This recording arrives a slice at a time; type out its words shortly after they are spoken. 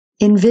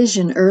In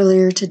vision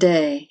earlier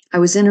today, I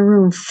was in a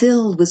room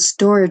filled with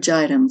storage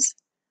items,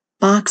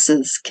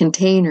 boxes,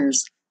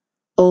 containers,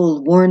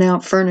 old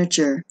worn-out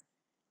furniture,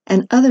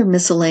 and other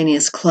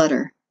miscellaneous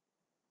clutter.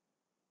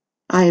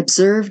 I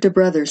observed a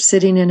brother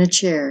sitting in a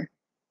chair,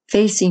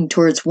 facing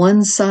towards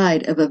one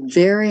side of a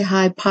very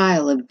high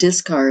pile of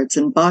discards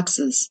and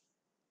boxes.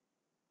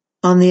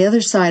 On the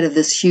other side of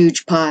this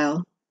huge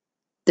pile,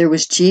 there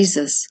was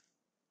Jesus,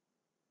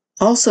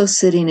 also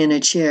sitting in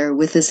a chair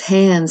with his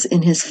hands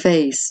in his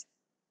face.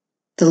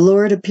 The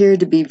Lord appeared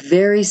to be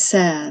very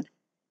sad,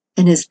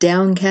 and his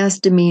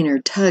downcast demeanor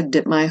tugged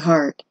at my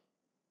heart.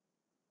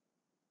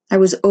 I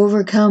was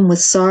overcome with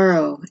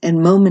sorrow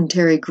and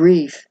momentary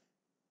grief.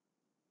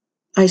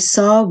 I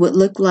saw what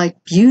looked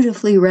like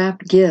beautifully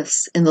wrapped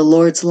gifts in the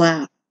Lord's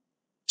lap,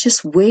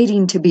 just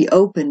waiting to be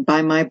opened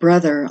by my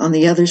brother on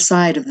the other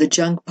side of the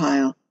junk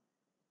pile.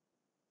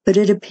 But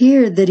it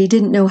appeared that he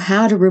didn't know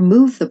how to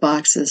remove the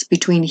boxes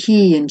between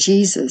he and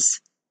Jesus.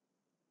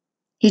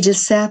 He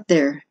just sat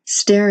there,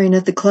 staring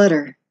at the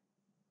clutter.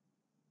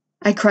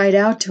 I cried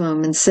out to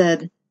him and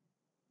said,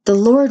 "The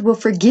Lord will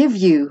forgive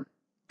you.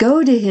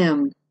 Go to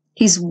him.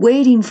 He's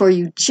waiting for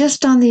you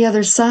just on the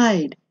other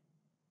side.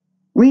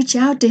 Reach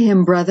out to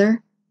him,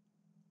 brother.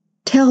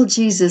 Tell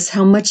Jesus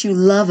how much you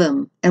love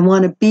him and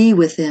want to be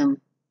with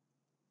him.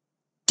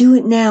 Do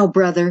it now,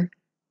 brother.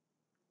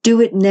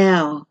 Do it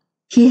now.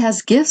 He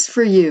has gifts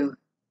for you."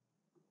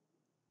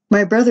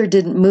 My brother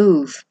didn't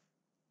move.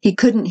 He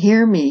couldn't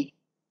hear me.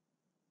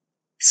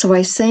 So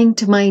I sank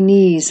to my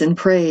knees and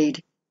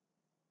prayed.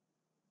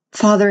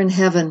 Father in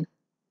heaven,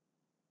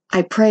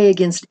 I pray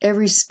against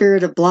every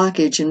spirit of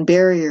blockage and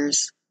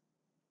barriers.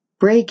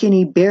 Break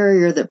any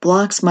barrier that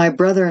blocks my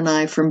brother and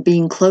I from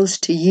being close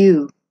to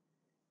you.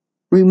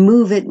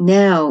 Remove it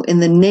now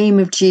in the name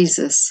of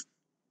Jesus.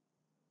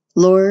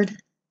 Lord,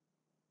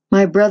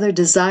 my brother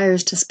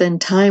desires to spend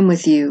time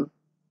with you.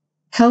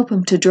 Help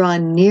him to draw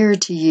near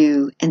to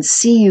you and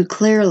see you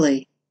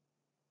clearly.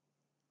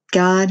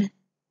 God,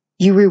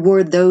 you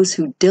reward those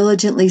who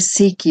diligently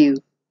seek you.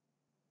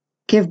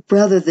 Give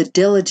brother the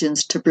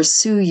diligence to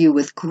pursue you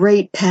with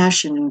great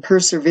passion and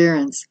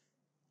perseverance,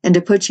 and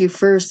to put you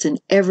first in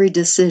every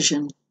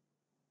decision,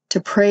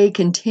 to pray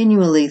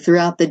continually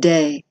throughout the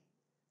day,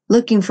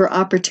 looking for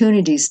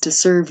opportunities to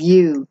serve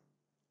you,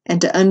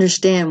 and to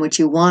understand what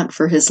you want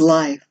for his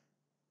life.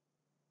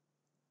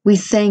 We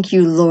thank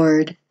you,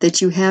 Lord,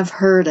 that you have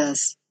heard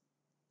us,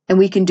 and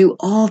we can do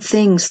all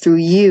things through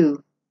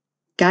you.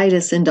 Guide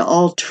us into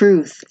all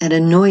truth and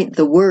anoint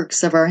the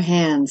works of our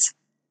hands,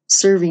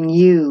 serving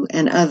you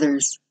and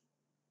others.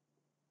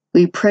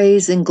 We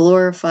praise and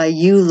glorify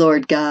you,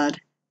 Lord God.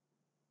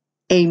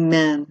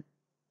 Amen.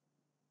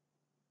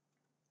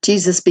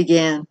 Jesus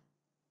began,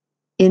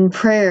 "In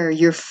prayer,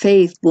 your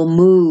faith will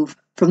move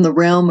from the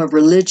realm of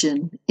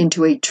religion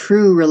into a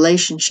true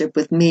relationship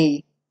with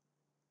me.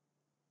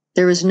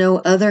 There is no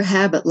other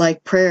habit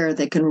like prayer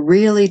that can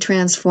really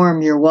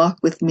transform your walk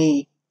with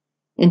me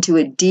into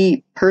a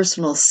deep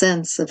personal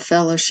sense of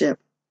fellowship.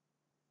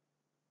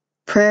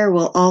 Prayer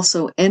will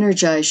also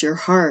energize your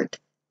heart,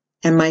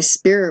 and my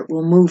spirit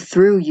will move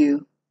through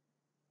you.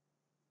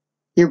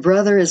 Your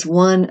brother is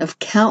one of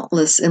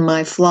countless in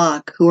my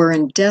flock who are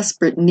in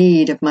desperate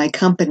need of my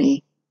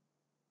company.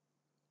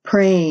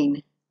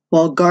 Praying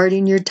while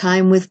guarding your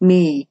time with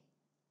me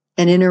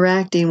and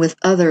interacting with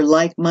other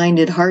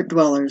like-minded heart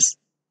dwellers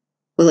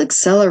will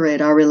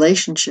accelerate our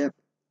relationship.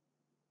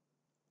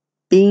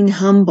 Being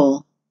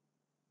humble,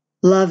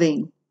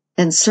 loving,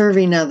 and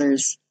serving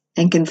others,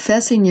 and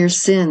confessing your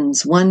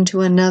sins one to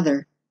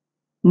another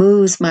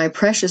moves my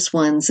precious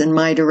ones in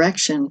my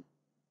direction.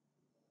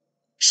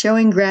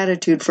 Showing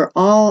gratitude for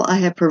all I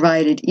have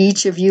provided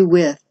each of you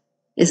with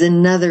is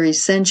another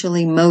essential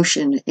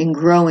emotion in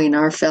growing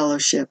our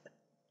fellowship.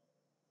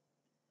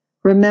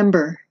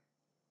 Remember,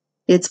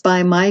 it's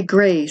by my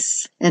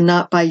grace and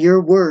not by your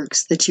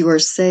works that you are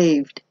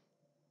saved.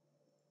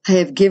 I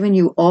have given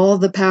you all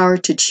the power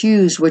to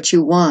choose what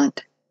you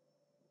want.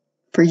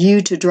 For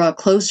you to draw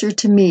closer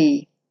to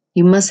me,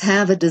 you must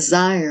have a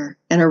desire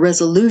and a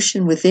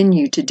resolution within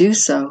you to do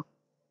so.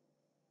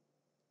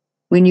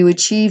 When you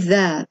achieve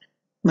that,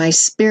 my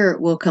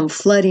spirit will come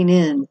flooding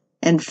in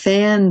and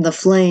fan the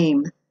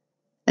flame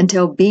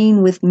until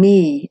being with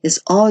me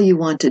is all you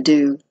want to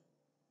do.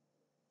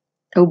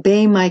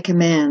 Obey my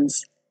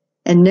commands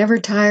and never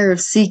tire of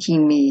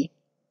seeking me,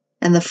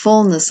 and the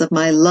fullness of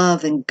my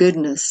love and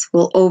goodness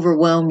will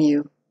overwhelm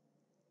you.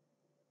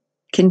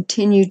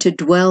 Continue to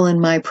dwell in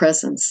my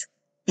presence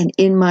and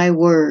in my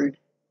word,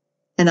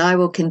 and I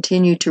will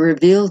continue to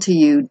reveal to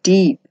you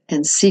deep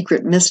and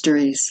secret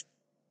mysteries.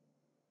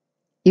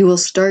 You will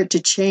start to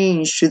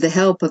change through the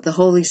help of the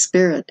Holy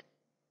Spirit,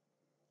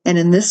 and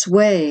in this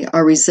way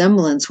our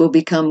resemblance will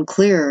become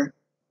clearer,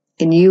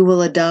 and you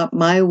will adopt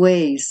my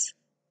ways,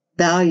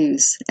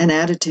 values, and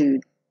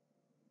attitude.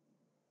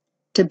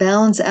 To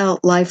balance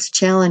out life's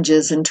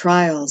challenges and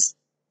trials,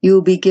 you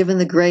will be given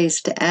the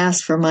grace to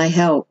ask for my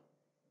help,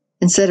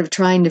 instead of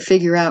trying to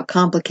figure out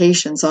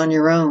complications on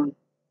your own.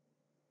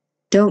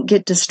 Don't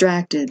get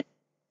distracted.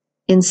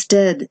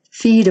 Instead,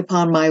 feed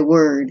upon my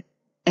word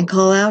and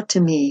call out to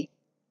me,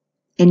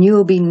 and you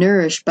will be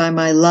nourished by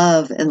my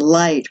love and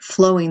light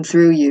flowing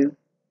through you.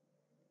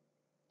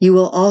 You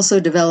will also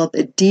develop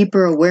a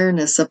deeper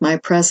awareness of my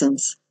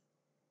presence.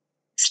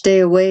 Stay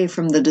away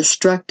from the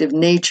destructive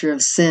nature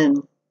of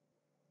sin.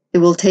 It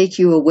will take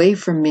you away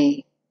from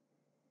me.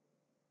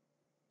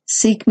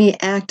 Seek me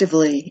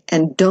actively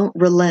and don't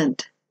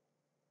relent.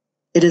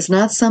 It is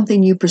not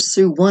something you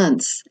pursue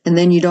once and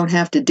then you don't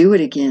have to do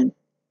it again.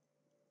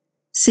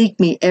 Seek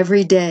me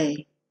every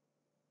day,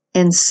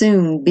 and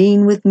soon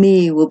being with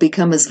me will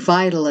become as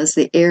vital as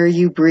the air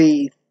you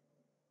breathe.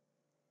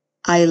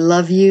 I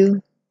love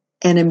you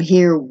and am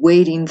here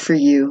waiting for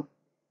you.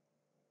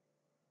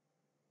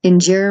 In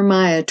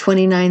Jeremiah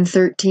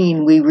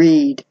 29:13 we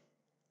read,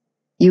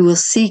 "You will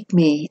seek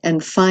me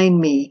and find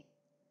me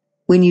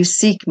when you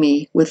seek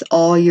me with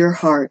all your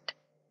heart."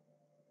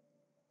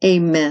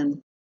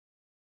 Amen.